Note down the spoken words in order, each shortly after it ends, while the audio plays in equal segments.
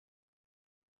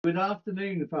Good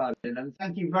afternoon, Fardin, and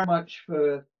thank you very much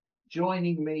for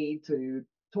joining me to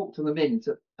talk to the Mint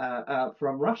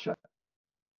from Russia.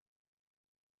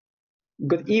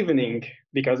 Good evening,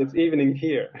 because it's evening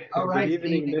here. All Good right,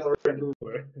 evening, evening Mr. already.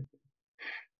 Hoover.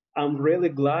 I'm really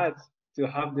glad to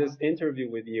have this interview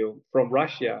with you from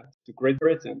Russia to Great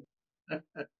Britain.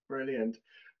 Brilliant.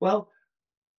 Well,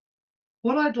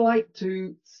 what I'd like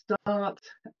to start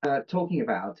talking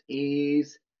about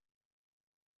is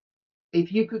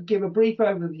if you could give a brief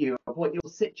overview of what your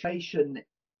situation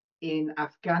in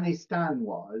Afghanistan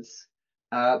was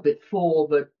before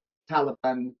the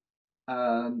Taliban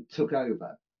took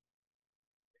over.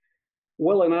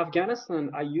 Well, in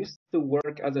Afghanistan, I used to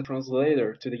work as a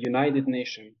translator to the United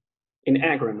Nations in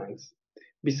agreements.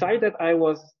 Beside that, I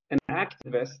was an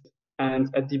activist and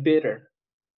a debater.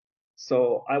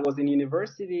 So I was in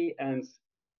university and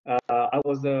I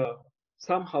was a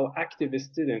somehow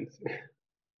activist student.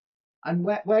 And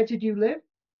where did you live?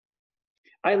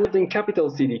 I lived in capital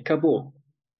city, Kabul.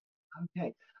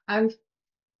 Okay. And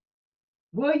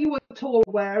were you at all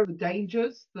aware of the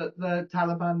dangers that the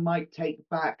Taliban might take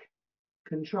back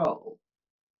control?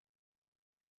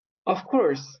 Of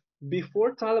course,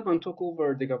 before Taliban took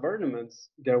over the government,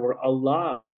 there were a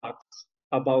lot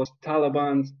about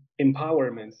Taliban's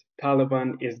empowerment.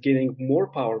 Taliban is getting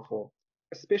more powerful,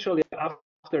 especially after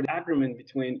the agreement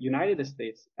between United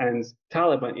States and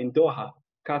Taliban in Doha,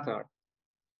 Qatar.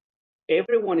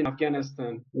 Everyone in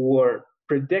Afghanistan were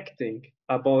predicting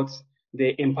about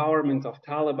the empowerment of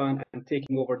Taliban and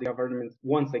taking over the government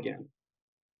once again.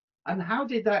 And how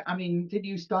did that? I mean, did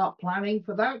you start planning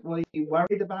for that? Were you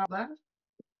worried about that?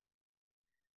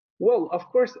 Well, of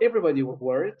course, everybody was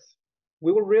worried.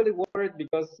 We were really worried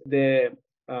because the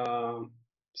uh,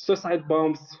 suicide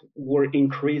bombs were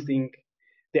increasing,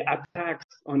 the attacks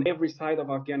on every side of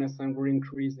Afghanistan were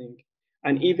increasing,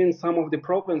 and even some of the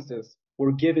provinces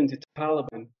were given to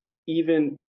Taliban,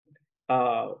 even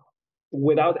uh,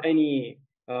 without any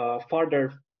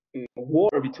further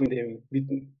war between them.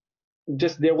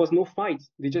 Just there was no fight.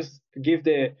 They just gave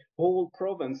the whole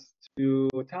province to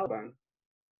Taliban.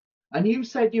 And you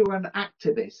said you were an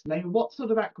activist. Maybe what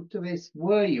sort of activist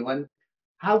were you, and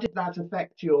how did that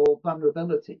affect your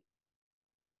vulnerability?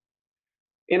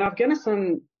 In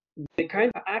Afghanistan, the kind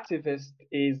of activist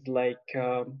is like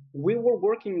we were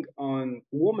working on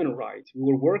women rights. We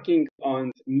were working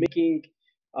on making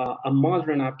a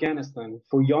modern Afghanistan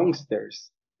for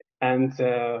youngsters. And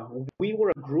we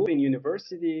were a group in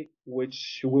university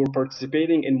which we were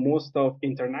participating in most of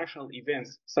international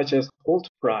events, such as Holt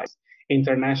Prize,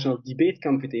 international debate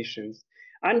competitions.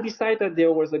 And beside that,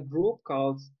 there was a group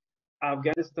called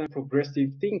Afghanistan Progressive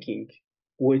Thinking,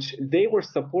 which they were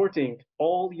supporting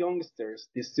all youngsters,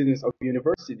 the students of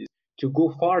universities, to go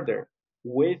farther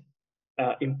with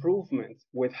improvement,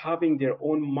 with having their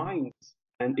own minds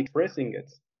and expressing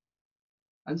it.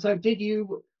 And so,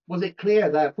 was it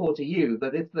clear, therefore, to you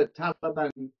that if the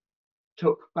Taliban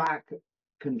took back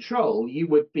control, you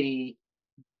would be,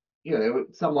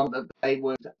 someone that they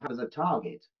would have as a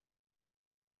target?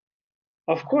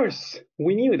 Of course,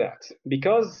 we knew that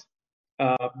because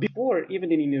before,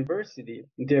 even in university,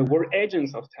 there were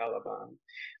agents of Taliban.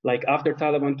 Like after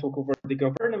Taliban took over the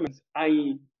government,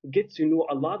 I get to know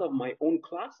a lot of my own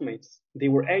classmates. They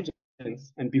were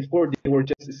agents, and before they were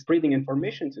just spreading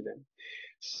information to them.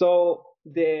 So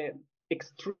the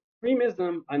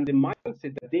extremism and the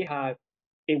mindset that they had,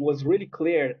 it was really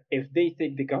clear if they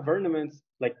take the government,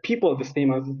 like people the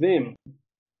same as them,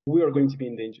 we are going to be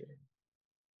in danger.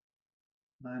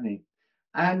 Money.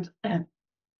 And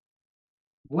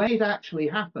when it actually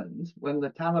happened, when the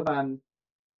Taliban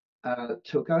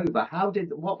took over,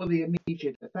 what were the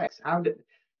immediate effects?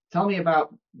 Tell me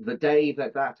about the day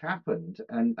that happened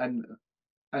and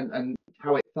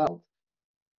how it felt.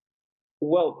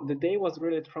 Well, the day was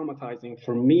really traumatizing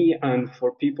for me and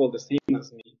for people the same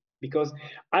as me because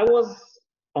I was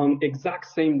on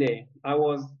exact same day. I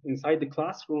was inside the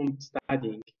classroom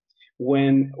studying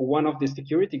when one of the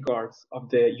security guards of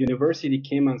the university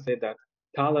came and said that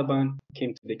Taliban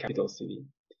came to the capital city.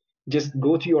 Just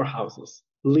go to your houses,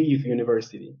 leave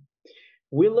university.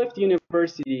 We left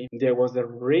university. There was a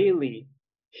really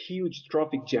huge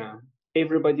traffic jam.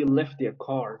 Everybody left their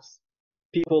cars.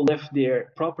 People left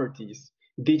their properties.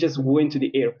 They just went to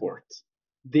the airport.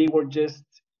 They were just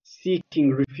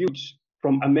seeking refuge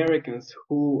from Americans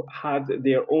who had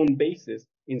their own bases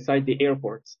inside the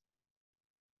airports.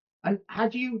 And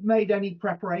had you made any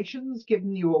preparations,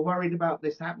 given you were worried about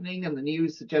this happening and the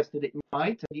news suggested it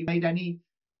might? Have you made any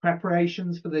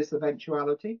preparations for this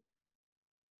eventuality?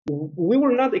 We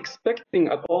were not expecting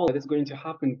at all that it's going to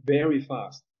happen very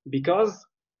fast because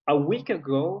A week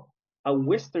ago, a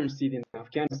western city in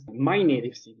Afghanistan, my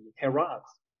native city, Herat,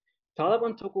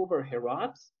 Taliban took over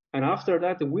Herat, and after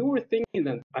that, we were thinking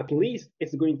that at least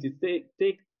it's going to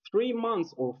take 3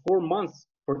 months or 4 months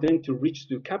for them to reach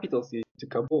the capital city, to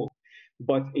Kabul.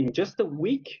 But in just a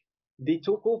week, they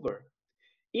took over.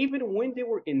 Even when they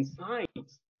were inside the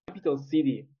capital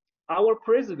city, our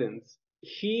president,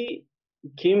 he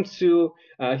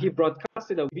he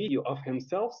broadcasted a video of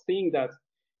himself saying that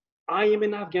I am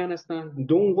in Afghanistan,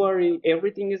 don't worry,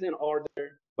 everything is in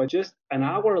order. But just an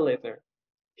hour later,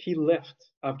 he left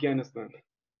Afghanistan.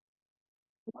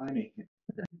 Blimey.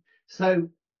 So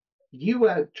you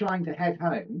were trying to head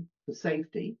home for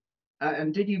safety,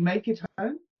 and did you make it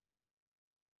home?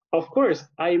 Of course,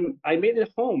 I made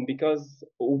it home because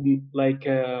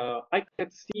I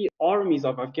could see armies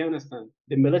of Afghanistan,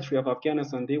 the military of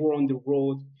Afghanistan. They were on the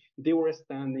road, they were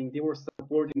standing, they were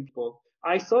supporting people.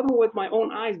 I saw them with my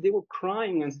own eyes. They were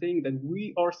crying and saying that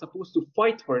we are supposed to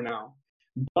fight for now.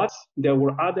 But there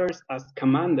were others as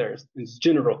commanders and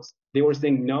generals. They were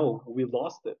saying, no, we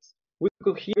lost it. We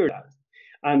could hear that.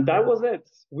 And that was it.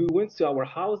 We went to our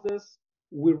houses,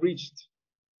 we reached.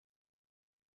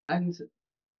 And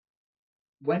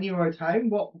when you were at home,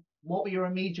 what were your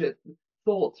immediate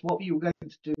thoughts? What were you going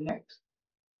to do next?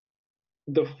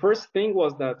 The first thing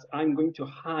was that I'm going to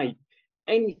hide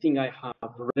anything I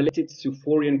have related to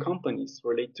foreign companies,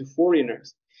 related to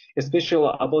foreigners,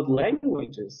 especially about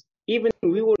languages. Even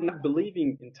we were not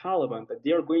believing in Taliban that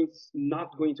they are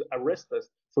not going to arrest us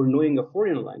for knowing a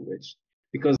foreign language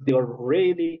because they are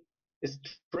really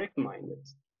strict-minded.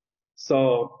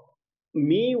 So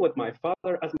me with my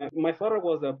father, as my father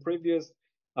was a previous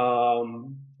a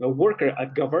worker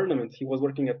at government. He was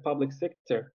working at public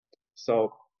sector.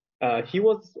 So he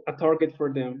was a target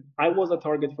for them. I was a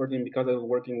target for them because I was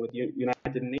working with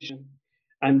United Nations.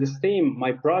 And the same,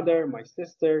 my brother, my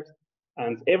sister,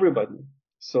 and everybody.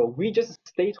 So we just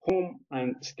stayed home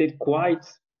and stayed quiet,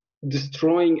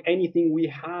 destroying anything we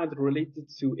had related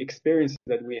to experiences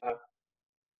that we have.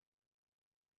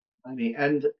 I mean,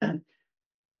 and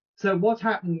so what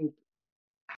happened?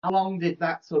 How long did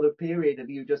that sort of period of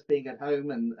you just being at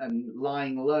home and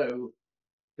lying low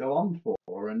go on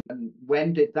for? And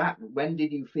when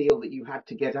did you feel that you had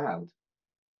to get out?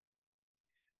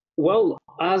 Well,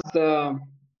 as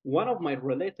one of my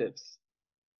relatives,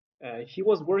 he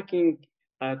was working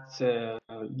at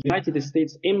United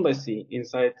States Embassy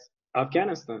inside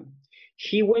Afghanistan.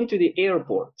 He went to the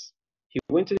airport. He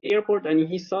went to the airport and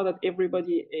he saw that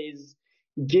everybody is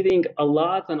getting a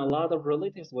lot and a lot of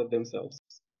relatives with themselves.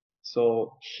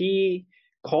 So he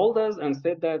called us and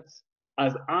said that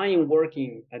as I am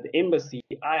working at the embassy,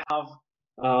 I have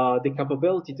the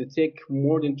capability to take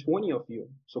more than 20 of you.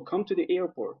 So come to the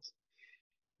airport.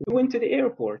 We went to the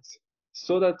airport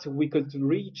so that we could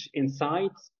reach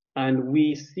inside and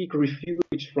we seek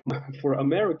refuge for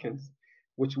Americans,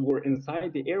 which were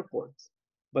inside the airport.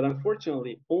 But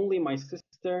unfortunately, only my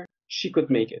sister, she could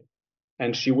make it.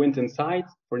 And she went inside.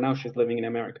 For now, she's living in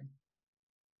America.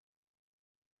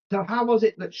 So how was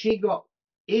it that she got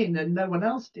in and no one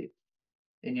else did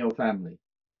in your family?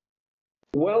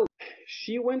 Well,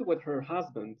 she went with her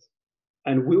husband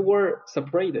and we were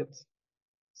separated.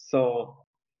 So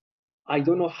I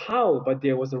don't know how, but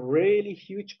there was a really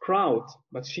huge crowd,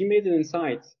 but she made it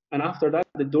inside. And after that,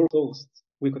 the door closed.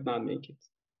 We could not make it.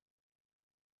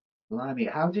 Blimey,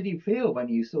 how did you feel when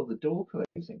you saw the door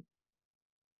closing?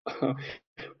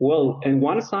 Well, on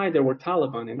one side there were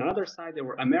Taliban, and on the other side there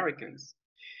were Americans.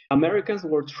 Americans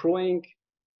were throwing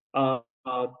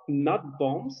not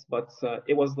bombs, but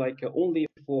it was like only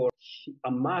for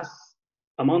a mass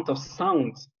amount of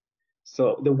sound.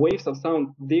 So the waves of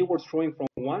sound they were throwing from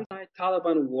one side,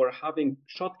 Taliban were having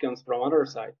shotguns from another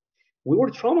side. We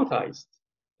were traumatized.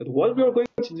 But what we were going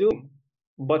to do?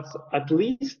 But at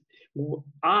least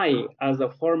I, as a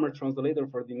former translator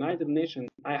for the United Nations,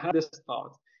 I had this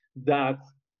thought that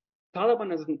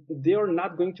Taliban is they are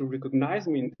not going to recognize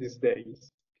me in these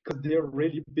days because they're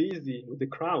really busy with the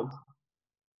crowd.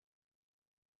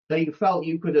 So you felt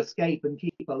you could escape and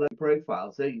keep a low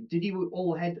profile. So did you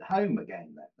all head home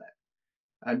again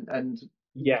then? And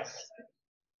Yes.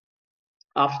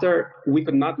 After we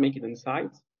could not make it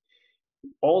inside,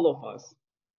 all of us,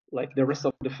 like the rest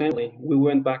of the family, we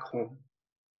went back home.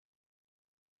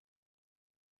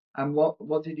 and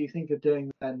what did you think of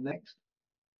doing then next?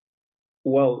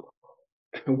 Well,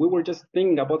 we were just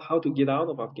thinking about how to get out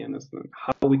of Afghanistan,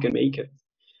 how we can make it.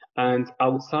 And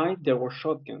outside, there were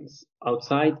shotguns.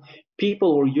 Outside,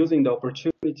 people were using the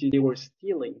opportunity, they were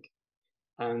stealing.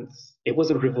 And it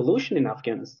was a revolution in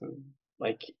Afghanistan.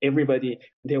 Like everybody,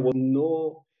 there was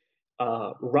no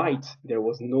right. There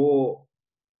was no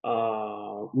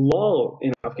law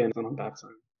in Afghanistan at that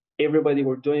time. Everybody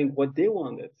were doing what they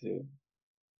wanted to.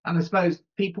 And I suppose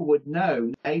people would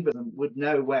know, neighbors would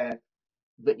know where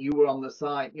that you were on the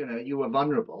side, you were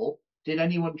vulnerable. Did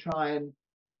anyone try and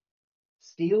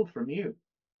steal from you?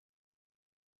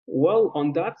 Well,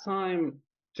 on that time,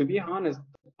 to be honest,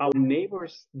 our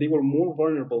neighbors, they were more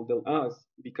vulnerable than us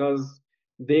because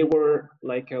they were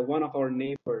like one of our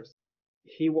neighbors.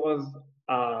 He was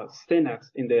Senate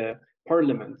in the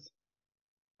parliament.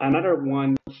 Another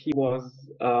one, he was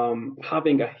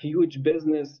having a huge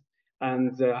business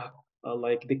and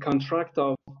like the contract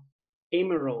of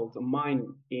emerald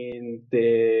mine in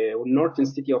the northern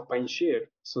city of Panjshir.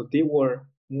 So they were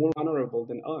more vulnerable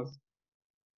than us.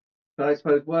 But I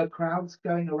suppose were crowds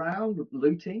going around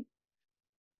looting?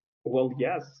 Well,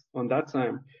 yes, on that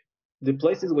time. The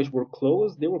places which were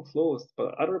closed, they were closed,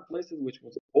 but other places which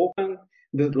was open,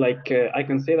 like I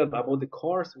can say that about the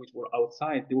cars which were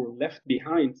outside, they were left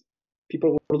behind.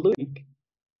 People were looting.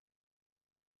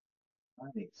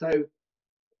 Right. So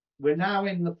we're now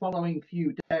in the following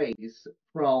few days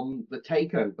from the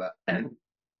takeover.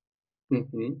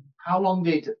 Hmm. How long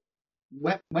did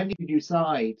when did you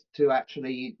decide to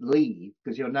actually leave?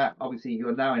 Because you're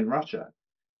now in Russia.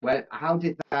 Where how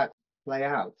did that play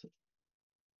out?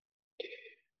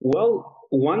 Well,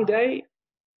 one day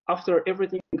after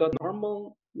everything got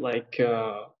normal, like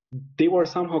they were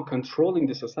somehow controlling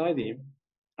the society.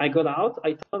 I got out,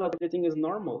 I thought that everything is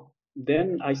normal.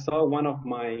 Then I saw one of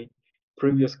my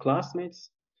previous classmates.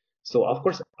 So of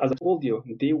course, as I told you,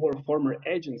 they were former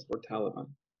agents for Taliban.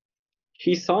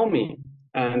 He saw me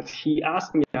and he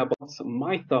asked me about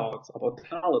my thoughts about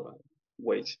Taliban,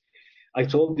 which I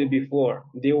told you before,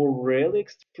 they were really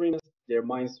extremist. Their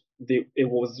minds, it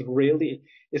was really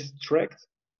strict.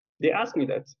 They asked me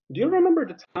that. Do you remember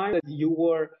the time that you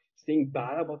were saying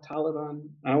bad about Taliban?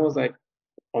 And I was like,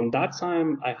 on that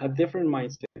time, I had different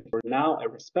mindset. For now, I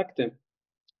respect them.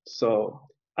 So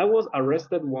I was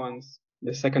arrested once.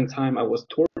 The second time, I was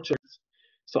tortured.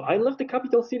 So I left the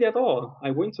capital city at all.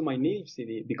 I went to my native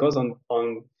city because inside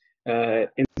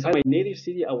my native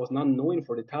city, I was not known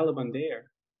for the Taliban there.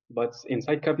 But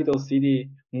inside capital city,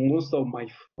 most of my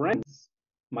friends,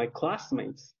 my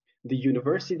classmates, the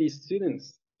university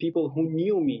students, people who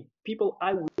knew me, people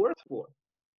I worked for,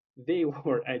 they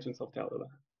were agents of Taliban.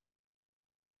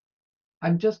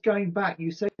 And just going back,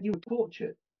 you said you were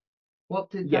tortured. What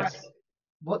did that Yes.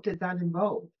 what did that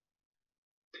involve?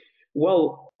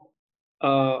 Well,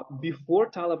 before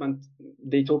Taliban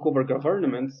they took over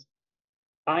government,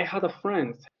 I had a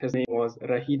friend. His name was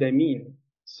Rahid Amin.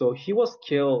 So he was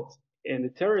killed in the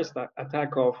terrorist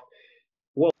attack of,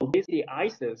 well, basically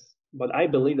ISIS, but I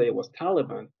believe that it was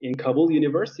Taliban in Kabul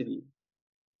University.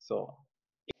 So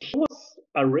he was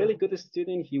a really good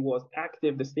student. He was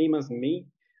active the same as me,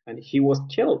 and he was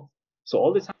killed. So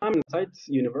all the time inside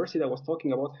university, I was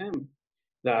talking about him,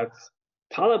 that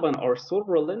Taliban are so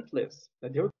relentless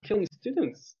that they're killing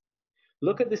students.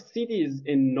 Look at the cities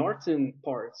in northern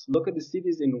parts. Look at the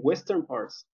cities in western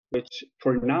parts, which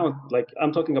for now, like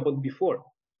I'm talking about before,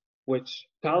 which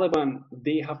Taliban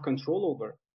they have control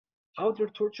over. How they're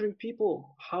torturing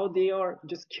people, how they are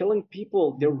just killing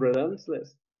people. They're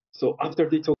relentless. So after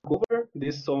they took over,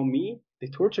 they saw me, they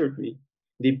tortured me.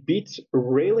 They beat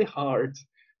really hard.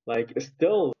 Like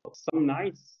still, some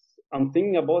nights I'm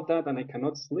thinking about that and I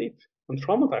cannot sleep. I'm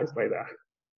traumatized by that.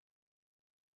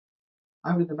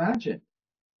 I would imagine.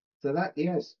 So that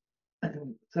yes.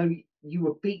 So you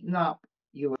were beaten up.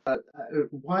 You were.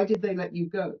 Why did they let you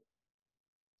go?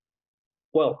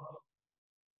 Well,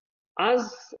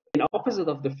 as in opposite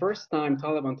of the first time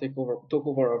Taliban took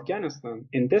over Afghanistan,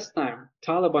 in this time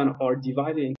Taliban are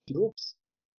divided into groups.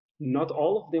 Not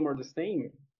all of them are the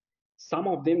same. Some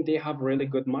of them they have really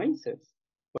good mindsets,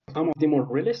 but some of them are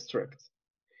really strict.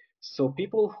 So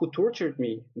people who tortured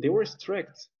me, they were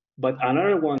strict. But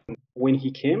another one, when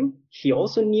he came, he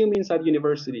also knew me inside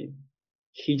university.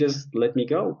 He just let me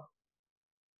go.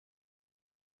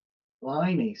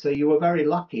 Blimey. So you were very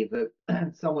lucky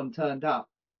that someone turned up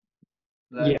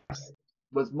that Yes,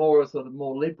 was more a sort of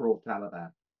more liberal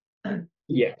Taliban.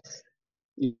 yes,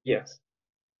 yes.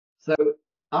 So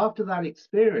after that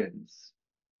experience,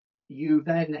 you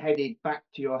then headed back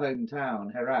to your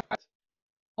hometown, Herat,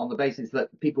 on the basis that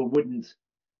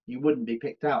you wouldn't be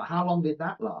picked out. How long did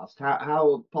that last?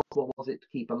 How possible was it to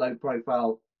keep a low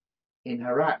profile in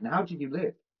Herat? And how did you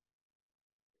live?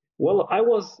 Well, I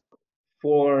was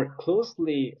for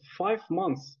closely 5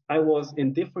 months. I was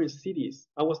in different cities.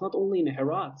 I was not only in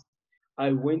Herat.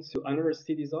 I went to other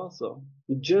cities also,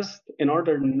 just in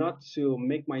order not to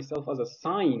make myself as a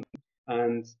sign.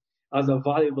 And as a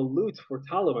valuable loot for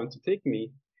Taliban to take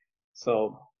me.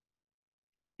 So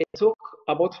it took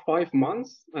about 5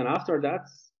 months, and after that,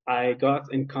 I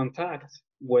got in contact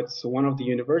with one of the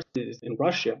universities in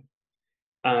Russia,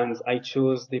 and I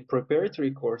chose the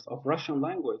preparatory course of Russian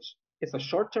language. It's a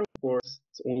short-term course,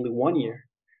 it's only 1 year.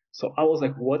 So I was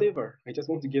like, whatever, I just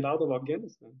want to get out of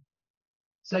Afghanistan.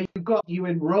 So you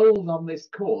enrolled on this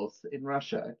course in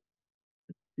Russia.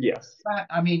 Yes.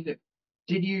 I mean,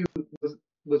 did you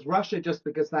was Russia just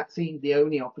because that seemed the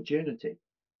only opportunity?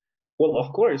 Well,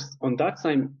 of course, on that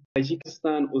time,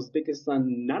 Tajikistan, Uzbekistan,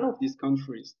 none of these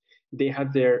countries, they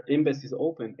had their embassies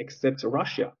open except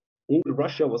Russia. Only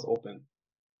Russia was open.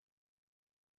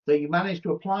 So you managed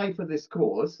to apply for this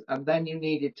course, and then you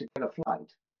needed to get a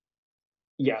flight.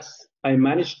 Yes, I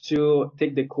managed to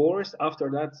take the course. After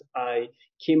that, I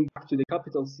came back to the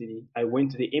capital city. I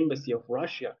went to the embassy of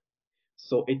Russia.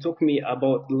 So it took me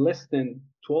about less than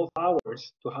 12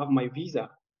 hours to have my visa.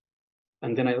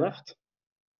 And then I left.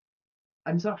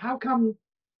 And so how come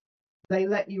they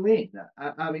let you in?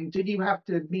 I mean, did you have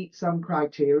to meet some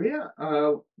criteria?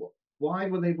 Why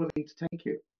were they willing to take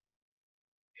you?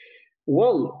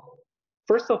 Well,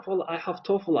 first of all, I have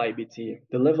TOEFL IBT,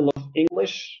 the level of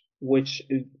English, which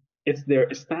it's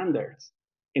their standards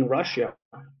in Russia.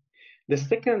 The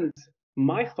second,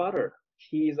 my father,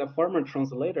 he is a former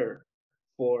translator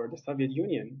for the Soviet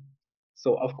Union.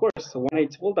 So of course, when I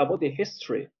told about the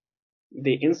history,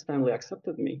 they instantly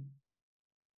accepted me.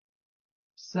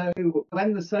 So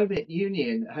when the Soviet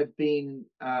Union had been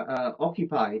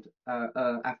occupied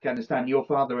Afghanistan, your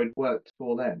father had worked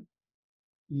for them.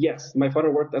 Yes, my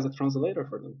father worked as a translator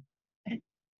for them.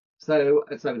 So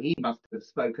he must have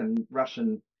spoken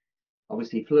Russian,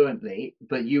 obviously fluently,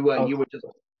 but you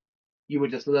were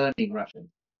just learning Russian.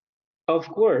 Of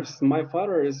course, my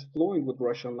father is fluent with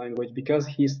Russian language because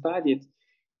he studied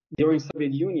during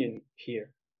Soviet Union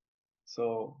here.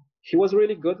 So he was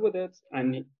really good with it,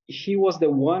 and he was the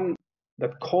one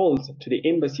that called to the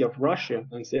embassy of Russia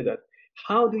and said that,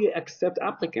 how do you accept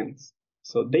applicants?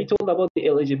 So they told about the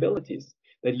eligibilities,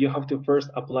 that you have to first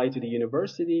apply to the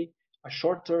university, a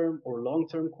short-term or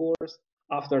long-term course.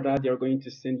 After that, they're going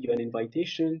to send you an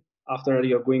invitation. After that,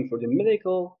 you're going for the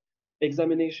medical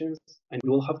examinations, and you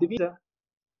will have the visa.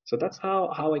 So that's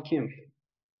how I came.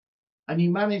 And you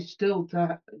managed still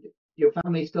to, your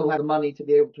family still had the money to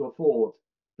be able to afford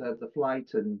the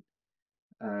flight and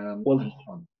Well,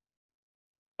 so on.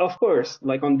 of course,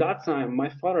 like on that time, my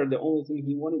father, the only thing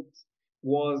he wanted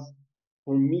was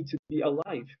for me to be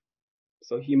alive.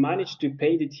 So he managed to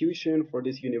pay the tuition for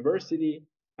this university,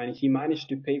 and he managed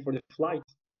to pay for the flight.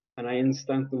 And I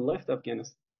instantly left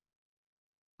Afghanistan.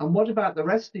 And what about the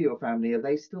rest of your family? Are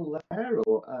they still there,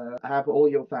 or have all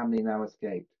your family now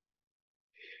escaped?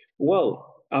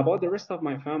 Well, about the rest of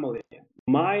my family,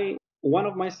 my one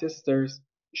of my sisters,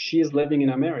 she is living in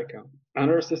America.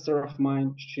 Another sister of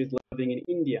mine, she's living in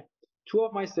India. Two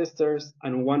of my sisters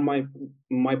and one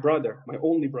my brother, my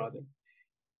only brother.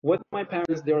 With my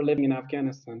parents, they are living in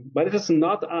Afghanistan, but it is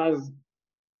not as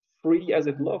free as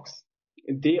it looks.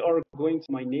 They are going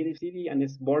to my native city and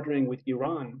it's bordering with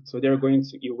Iran. So they're going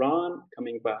to Iran,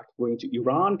 coming back, going to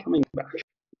Iran, coming back.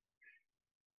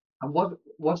 And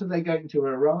what are they going to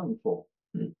Iran for?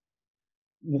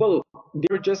 Well,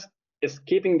 they're just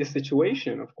escaping the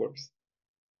situation, of course.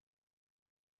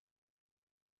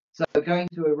 So they're going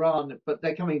to Iran, but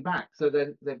they're coming back. So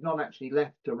they've not actually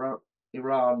left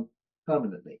Iran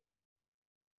permanently.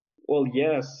 Well,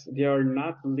 yes, they are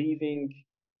not leaving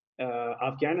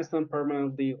Afghanistan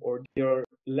permanently, or they're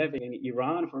living in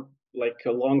Iran for like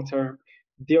a long term.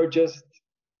 They're just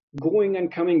going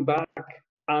and coming back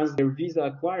as their visa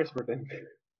acquires for them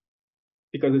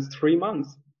because it's 3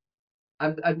 months.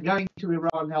 And going to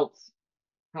Iran helps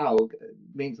how?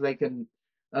 Means they can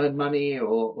earn money,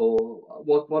 or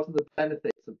what are the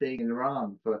benefits of being in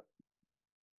Iran for?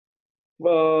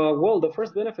 Well, the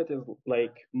first benefit is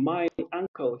like my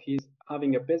uncle, he's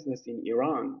having a business in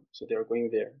Iran, so they're going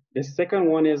there. The second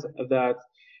one is that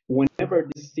whenever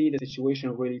they see the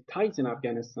situation really tight in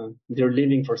Afghanistan, they're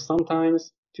leaving for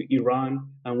sometimes to Iran,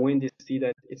 and when they see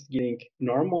that it's getting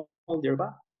normal, they're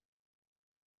back.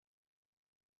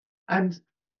 And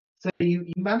so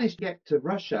you managed to get to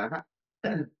Russia.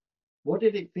 What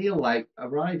did it feel like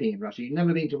arriving in Russia? You've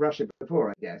never been to Russia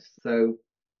before, I guess. So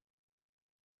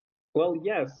Well,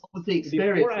 yes, what was the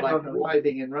before experience I like have been,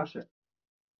 arriving in Russia?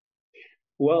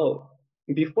 well,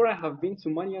 before I have been to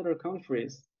many other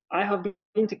countries. I have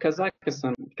been to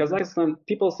Kazakhstan. Kazakhstan,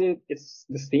 people say it's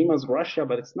the same as Russia,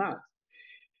 but it's not.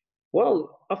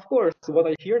 Well, of course, what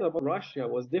I heard about Russia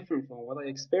was different from what I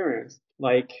experienced.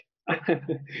 Like,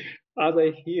 as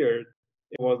I heard,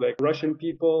 It was like Russian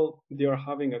people, they are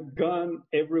having a gun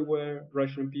everywhere.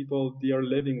 Russian people, they are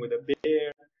living with a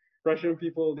bear. Russian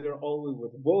people, they're always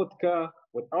with vodka,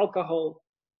 with alcohol.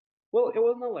 Well, it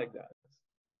was not like that.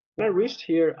 When I reached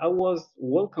here, I was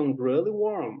welcomed really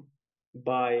warm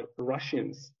by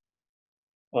Russians.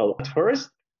 Well, at first,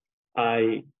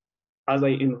 I, as I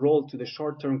enrolled to the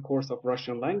short-term course of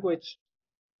Russian language,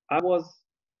 I was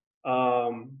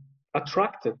um,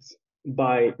 attracted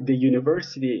by the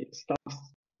university staffs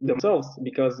themselves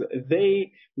because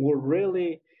they were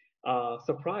really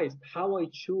surprised how I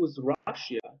choose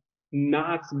Russia,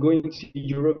 not going to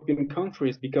European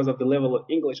countries because of the level of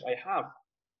English I have.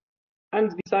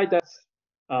 And besides that,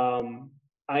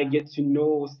 I get to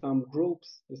know some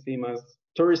groups, the same as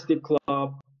touristy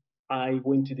club. I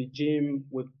went to the gym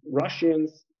with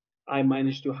Russians. I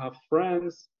managed to have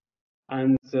friends,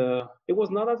 and it was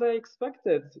not as I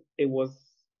expected. It was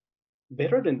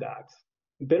better than that,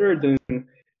 better than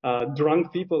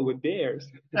drunk people with beers.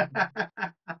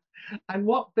 And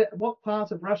what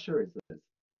part of Russia is this?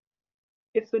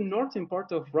 It's the northern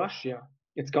part of Russia.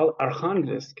 It's called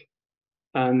Arkhangelsk.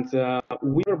 And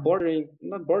we are bordering,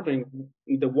 not bordering,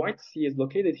 the White Sea is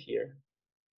located here.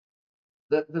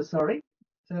 The sorry?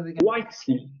 Say that again. White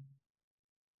Sea,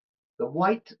 The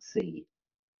White Sea.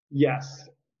 yes.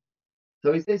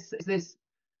 So is this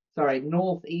sorry,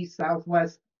 north, east,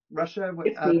 southwest Russia?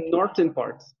 It's the northern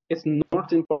part. It's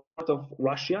northern part of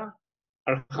Russia,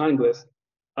 Arkhangelsk,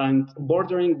 and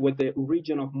bordering with the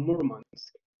region of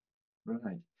Murmansk.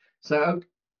 Right. So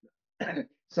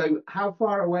so how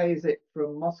far away is it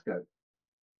from Moscow?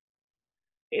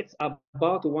 It's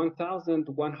about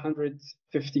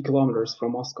 1,150 kilometers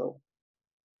from Moscow.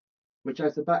 Which I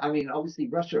suppose, I mean, obviously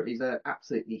Russia is an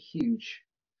absolutely huge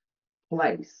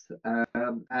place,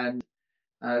 and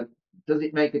does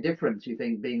it make a difference, you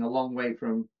think, being a long way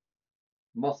from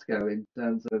Moscow in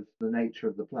terms of the nature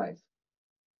of the place?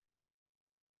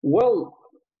 Well,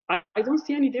 I don't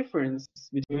see any difference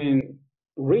between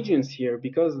regions here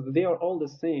because they are all the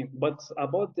same. But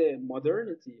about the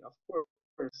modernity, of course,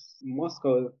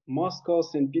 Moscow,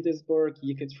 St. Petersburg,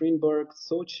 Yekaterinburg,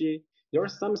 Sochi, there are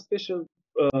some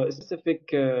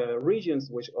specific regions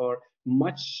which are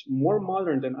much more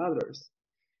modern than others.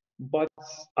 But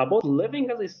about living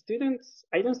as a student,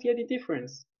 I don't see any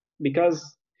difference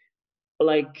because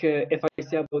if I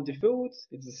say about the food,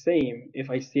 it's the same.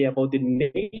 If I say about the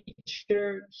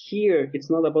nature, here it's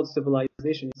not about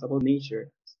civilization, it's about nature.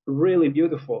 It's really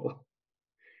beautiful.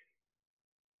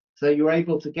 So you're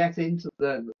able to get into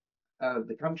the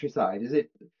countryside. Is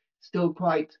it still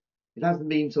quite? It hasn't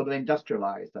been sort of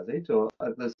industrialized, has it? Or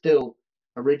there's still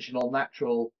original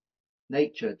natural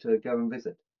nature to go and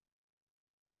visit?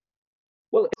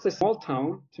 Well, it's a small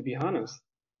town, to be honest,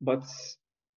 but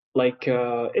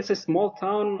it's a small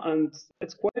town and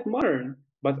it's quite modern,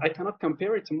 but I cannot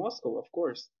compare it to Moscow, of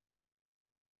course.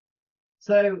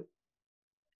 So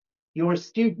you're a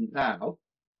student now.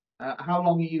 How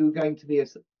long are you going to be a?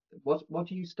 What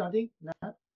do you study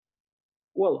now?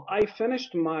 Well, I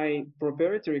finished my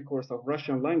preparatory course of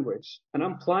Russian language, and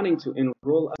I'm planning to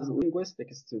enroll as a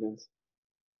linguistic student.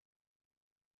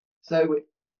 So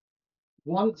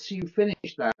once you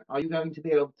finish that, are you going to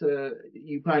be able to? Are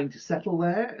you planning to settle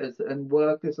there as and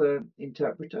work as an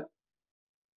interpreter?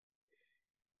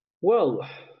 Well,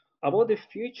 about the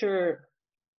future,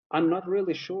 I'm not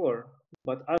really sure,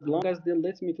 but as long as they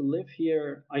let me to live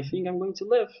here, I think I'm going to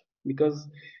live because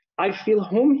I feel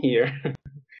home here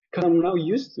because I'm now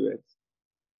used to it.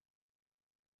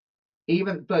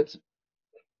 Even but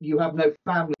you have no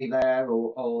family there,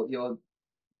 or you're.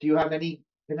 Do you have any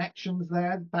connections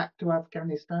there back to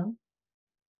Afghanistan?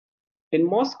 In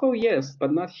Moscow, yes,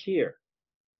 but not here.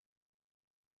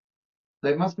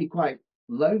 They must be quite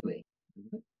lonely.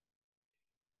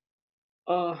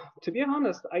 To be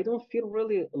honest, I don't feel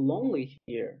really lonely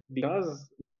here because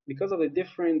of the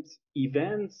different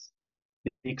events,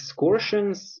 the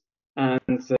excursions,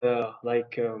 and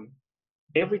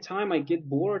every time I get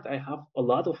bored, I have a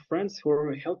lot of friends who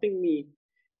are helping me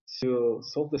to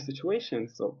solve the situation.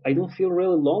 So I don't feel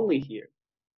really lonely here.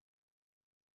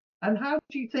 And how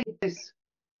do you think this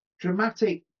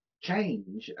dramatic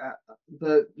change,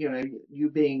 the you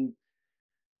being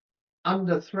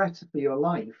under threat for your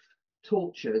life,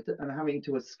 tortured, and having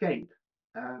to escape,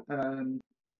 uh, um,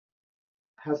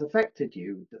 has affected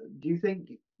you? Do you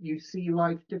think you see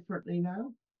life differently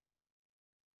now?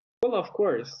 Well, of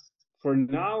course, for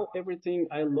now, everything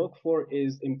I look for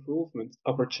is improvement,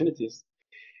 opportunities.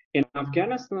 In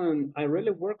Afghanistan, I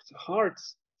really worked hard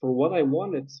for what I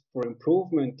wanted, for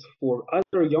improvement for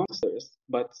other youngsters,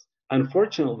 but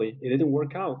unfortunately, it didn't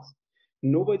work out.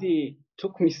 nobody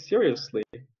took me seriously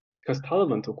because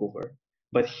Taliban took over.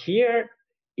 But here,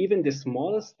 even the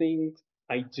smallest thing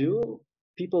I do,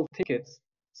 people take it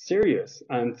serious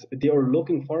and they are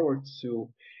looking forward to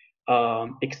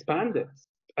expand it.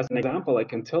 As an example, I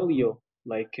can tell you,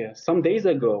 like some days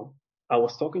ago, I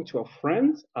was talking to a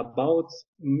friend about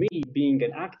me being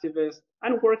an activist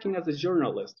and working as a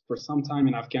journalist for some time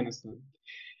in Afghanistan.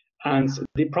 And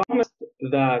they promised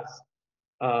that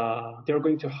they're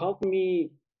going to help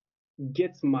me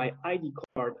get my ID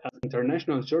card as an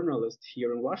international journalist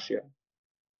here in Russia.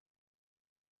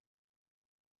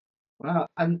 Wow.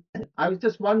 And I was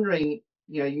just wondering,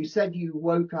 you said you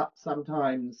woke up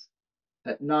sometimes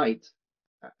at night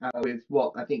with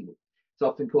what I think is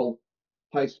often called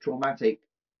post-traumatic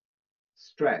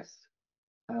stress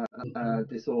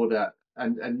disorder,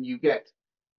 and you get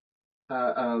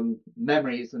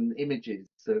memories and images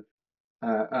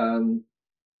of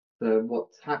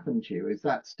what's happened to you. Is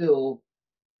that still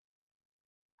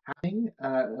happening?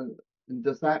 And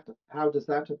how does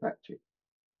that affect you?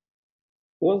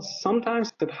 Well,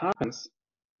 sometimes it happens,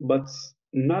 but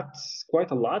not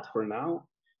quite a lot for now.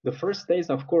 The first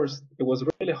days, of course, it was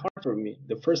really hard for me.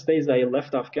 The first days I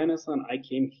left Afghanistan, I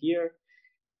came here.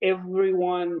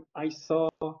 Everyone I saw,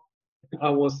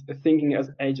 I was thinking as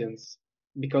agents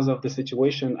because of the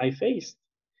situation I faced.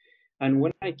 And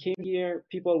when I came here,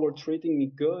 people were treating me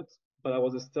good, but I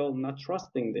was still not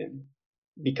trusting them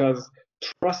because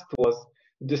trust was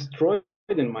destroyed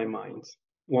in my mind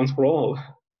once for all.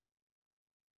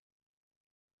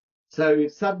 So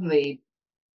suddenly,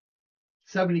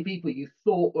 so many people you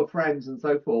thought were friends and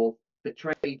so forth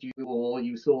betrayed you, or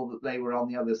you saw that they were on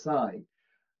the other side.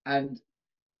 And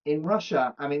in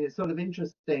Russia, I mean, it's sort of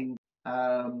interesting,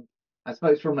 I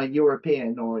suppose, from a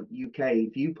European or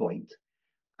UK viewpoint.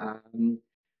 Um,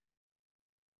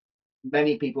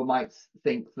 Many people might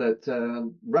think that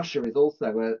Russia is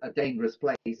also a dangerous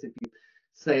place if you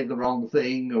say the wrong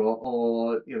thing,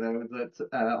 or that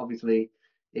obviously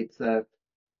it's a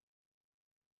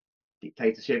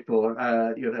dictatorship, or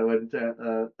and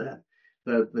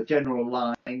the general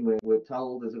line we're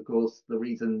told is, of course, the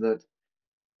reason that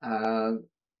uh,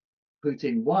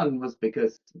 Putin won was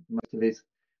because most of his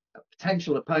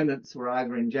potential opponents were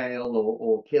either in jail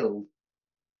or killed.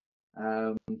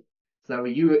 Um, so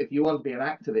if you want to be an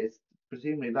activist,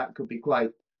 presumably that could be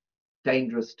quite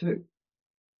dangerous too.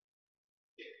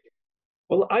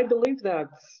 Well, I believe that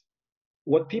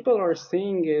what people are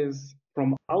seeing is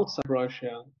from outside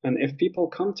Russia. And if people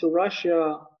come to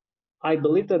Russia, I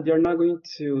believe that they're not going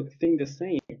to think the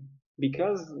same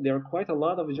because there are quite a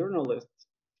lot of journalists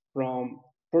from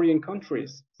foreign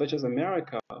countries, such as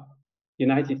America,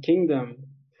 United Kingdom,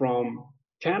 from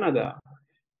Canada,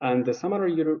 and some other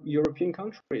European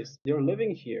countries. They're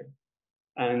living here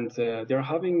and they're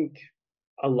having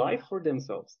a life for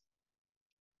themselves.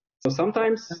 So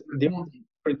sometimes they're They're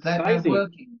criticizing.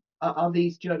 working. Are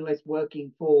these journalists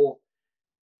working for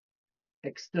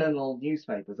external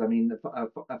newspapers? I mean,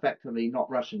 effectively not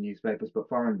Russian newspapers, but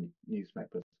foreign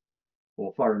newspapers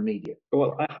or foreign media.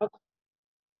 Well,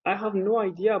 I have no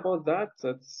idea about that.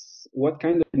 That's what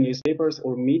kind of newspapers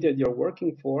or media you're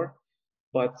working for.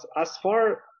 But as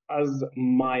far as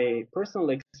my personal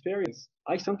experience,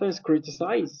 I sometimes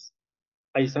criticize.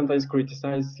 I sometimes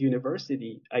criticize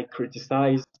university. I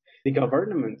criticize the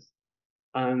government.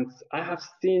 And I have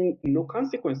seen no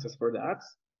consequences for that.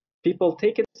 People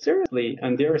take it seriously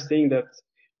and they're saying that,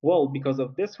 well, because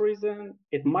of this reason,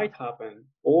 it might happen,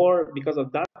 or because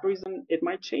of that reason, it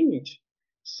might change.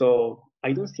 So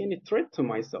I don't see any threat to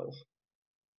myself.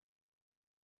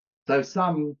 So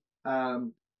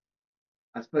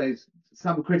I suppose,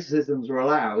 some criticisms are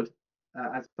allowed.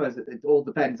 I suppose it all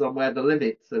depends on where the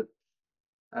limits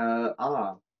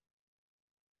are.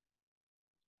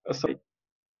 Sorry.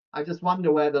 I just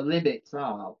wonder where the limits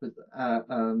are,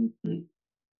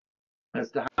 as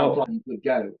to how far Oh, you could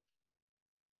go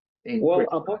in well,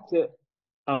 criticizing.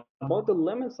 about the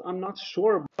limits, I'm not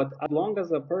sure, but as long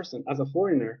as a person, as a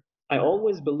foreigner, I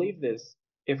always believe this.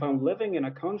 If I'm living in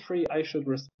a country, I should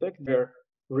respect their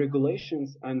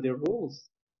regulations and their rules.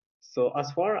 So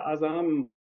as far as I'm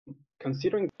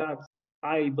considering that,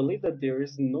 I believe that there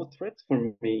is no threat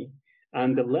for me.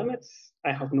 And the limits,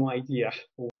 I have no idea.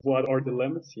 What are the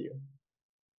limits here?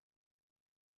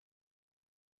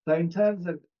 So in terms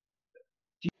of,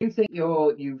 do you think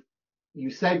you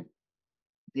said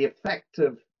the effect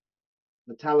of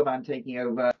the Taliban taking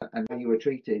over and how you were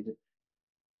treated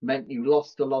meant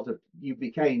you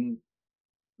became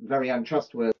very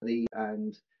untrustworthy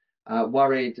and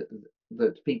worried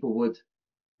that people would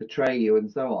betray you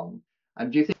and so on.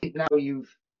 And do you think now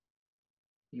you've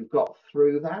got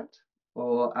through that?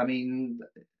 Or I mean,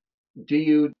 do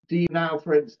you now,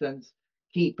 for instance,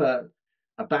 keep a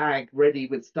bag ready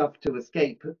with stuff to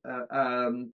escape?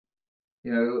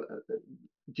 You know,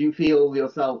 do you feel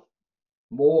yourself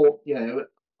more,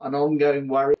 an ongoing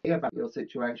worry about your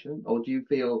situation, or do you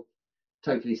feel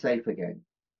totally safe again?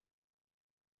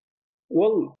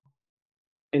 Well,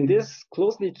 in this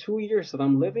closely 2 years that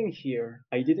I'm living here,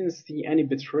 I didn't see any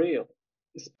betrayal,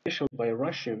 especially by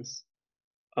Russians.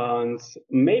 And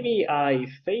maybe I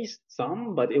faced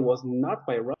some, but it was not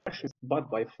by Russians, but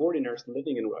by foreigners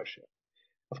living in Russia.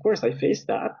 Of course, I faced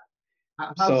that.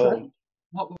 How so? So,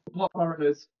 What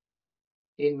foreigners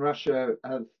in Russia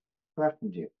have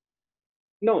threatened you?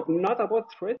 no, not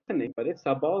about threatening, but it's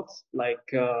about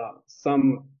like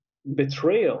some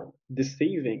betrayal,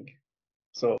 deceiving.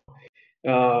 So,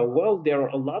 well, there are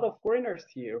a lot of foreigners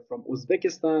here from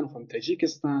Uzbekistan, from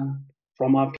Tajikistan,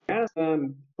 from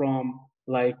Afghanistan, from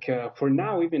like for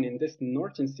now, even in this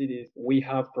northern cities, we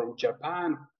have from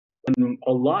Japan and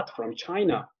a lot from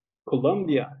China,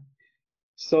 Colombia.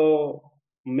 So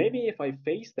maybe if I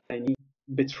faced any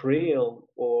betrayal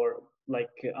or like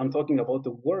I'm talking about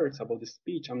the words, about the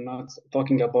speech, I'm not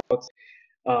talking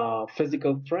about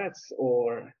physical threats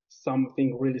or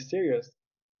something really serious.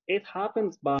 It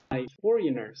happens by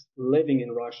foreigners living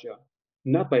in Russia,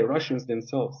 not by Russians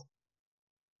themselves.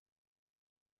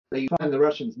 So you find the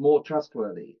Russians more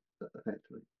trustworthy,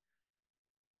 effectively.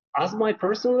 As my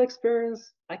personal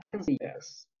experience, I can say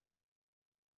yes.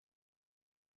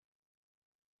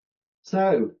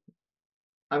 So,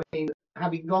 I mean,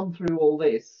 having gone through all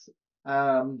this,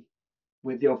 um,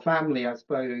 with your family, I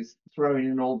suppose, thrown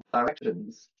in all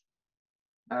directions,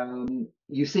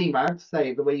 you seem, I have to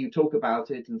say, the way you talk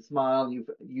about it and smile,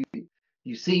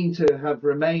 you seem to have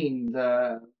remained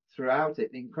throughout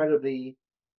it incredibly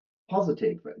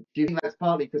positive. Do you think that's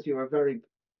partly because you're a very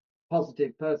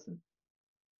positive person?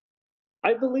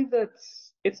 I believe that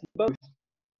it's both.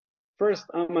 First,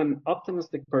 I'm an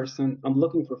optimistic person. I'm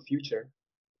looking for future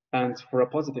and for a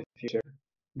positive future.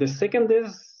 The second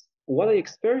is what I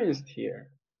experienced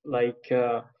here. Like,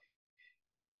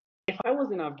 if I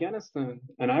was in Afghanistan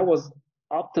and I was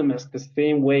optimist the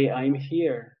same way I'm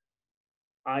here,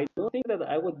 I don't think that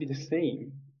I would be the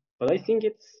same. But I think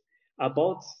it's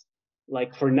about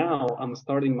like for now, I'm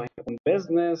starting my own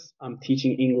business. I'm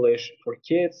teaching English for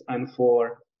kids and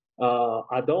for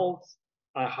adults.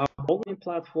 I have an online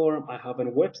platform. I have a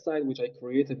website which I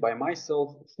created by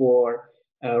myself for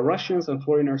Russians and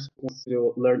foreigners who want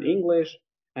to learn English.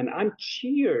 And I'm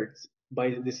cheered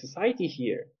by the society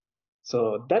here.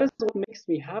 So that is what makes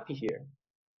me happy here.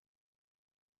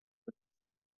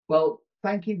 Well,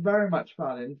 thank you very much,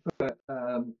 Fardin, for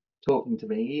talking to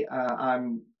me.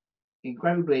 I'm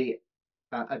incredibly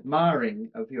admiring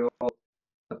of your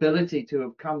ability to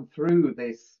have come through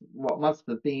this, what must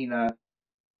have been a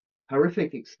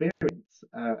horrific experience,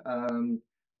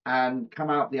 and come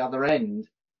out the other end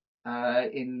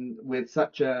in with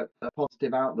such a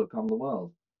positive outlook on the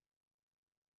world.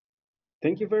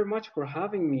 Thank you very much for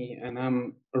having me. And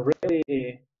I'm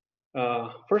really,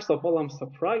 first of all, I'm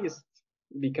surprised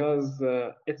because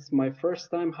it's my first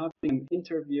time having an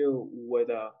interview with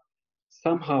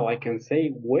somehow I can say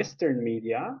Western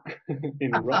media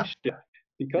in Russia.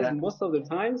 Because Yeah, most of the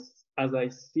times, as I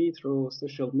see through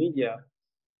social media,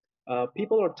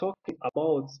 people are talking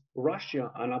about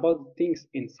Russia and about things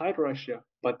inside Russia,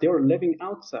 but they're living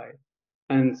outside.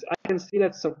 And I can see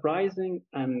that surprising,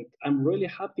 and I'm really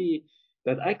happy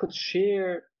that I could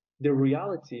share the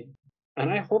reality.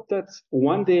 And I hope that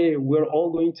one day we're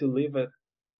all going to live it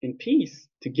in peace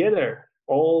together,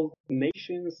 all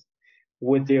nations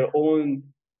with their own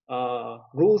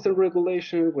rules and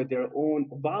regulations, with their own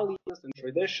values and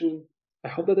tradition. I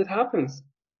hope that it happens.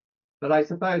 but I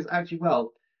suppose actually,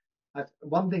 well,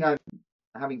 one thing I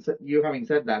having said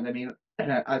that, I mean,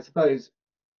 I suppose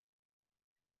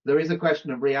there is a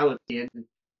question of reality, and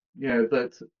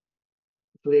that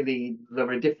clearly there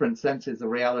are different senses of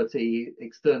reality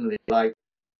externally. Like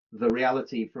the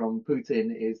reality from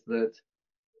Putin is that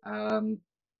um,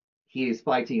 he is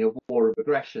fighting a war of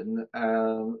aggression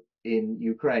in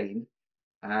Ukraine,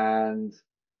 and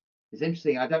it's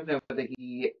interesting. I don't know whether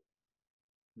he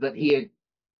had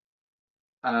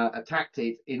attacked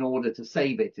it in order to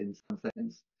save it in some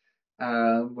sense,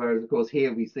 whereas of course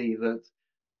here we see that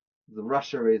the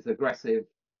Russia is aggressive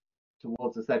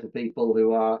towards a set of people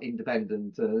who are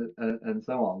independent and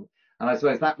so on. And I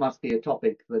suppose that must be a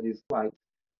topic that is quite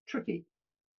tricky.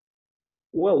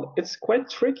 Well, it's quite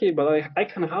tricky, but I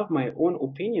can have my own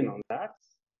opinion on that.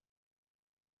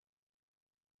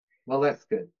 Well, that's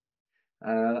good.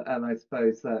 And I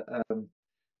suppose that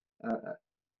uh,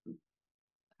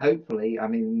 hopefully, I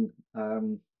mean,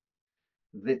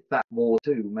 that war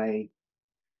too may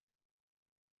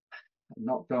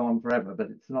not go on forever, but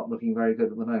it's not looking very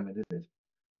good at the moment, is it?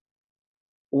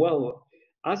 Well,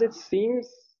 as it seems,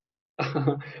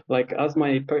 like as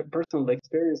my personal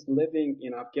experience living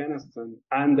in Afghanistan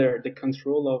under the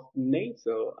control of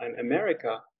NATO and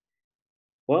America,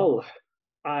 well,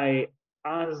 I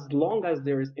as long as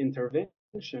there is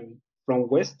intervention from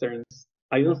Westerns,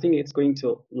 I don't think it's going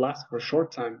to last for a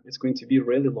short time. It's going to be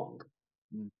really long.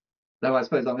 Mm. Though I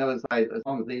suppose on the other side, as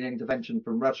long as the intervention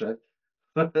from Russia,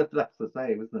 that's the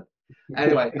same, isn't it?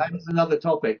 Anyway, that's another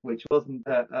topic which wasn't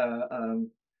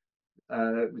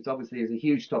which obviously is a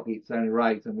huge topic its own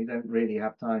right, and we don't really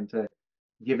have time to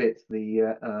give it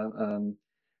the.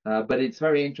 But it's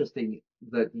very interesting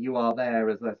that you are there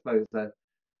as, I suppose,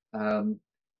 um,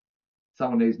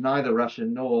 someone who's neither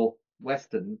Russian nor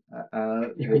Western,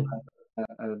 with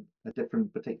a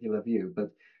different particular view.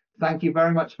 But thank you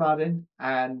very much, Fardin,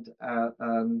 and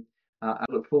I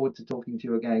look forward to talking to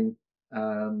you again.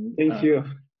 Thank you.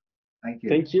 Thank you.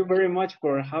 Thank you very much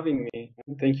for having me.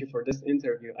 And thank you for this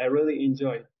interview. I really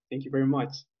enjoyed. Thank you very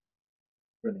much.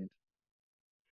 Brilliant.